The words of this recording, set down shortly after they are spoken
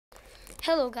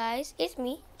Hello guys, it's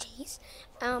me, Chase.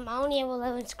 I only have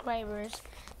 11 subscribers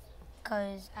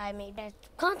because I made bad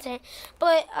content.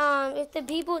 But if the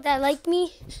people that like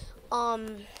me, I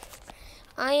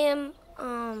am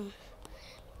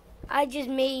I just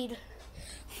made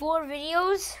 4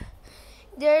 videos.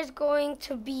 There's going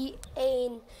to be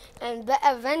an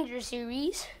Avenger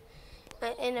series,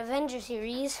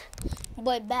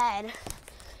 but bad.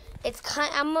 It's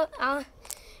kind.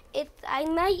 I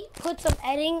might put some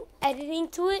editing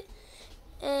to it,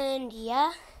 and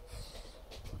yeah.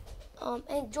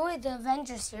 Enjoy the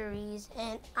Avenger series,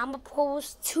 and I'm gonna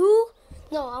post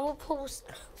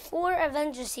 4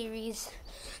 Avenger series,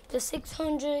 the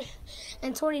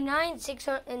 629,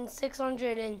 600, and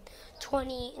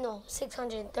 620,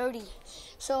 630.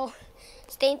 So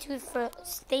stay tuned for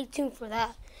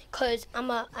that, cause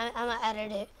I'ma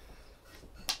edit it.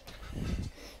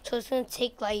 So it's gonna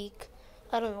take like,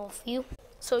 I don't know, a few.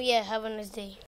 So yeah, have a nice day.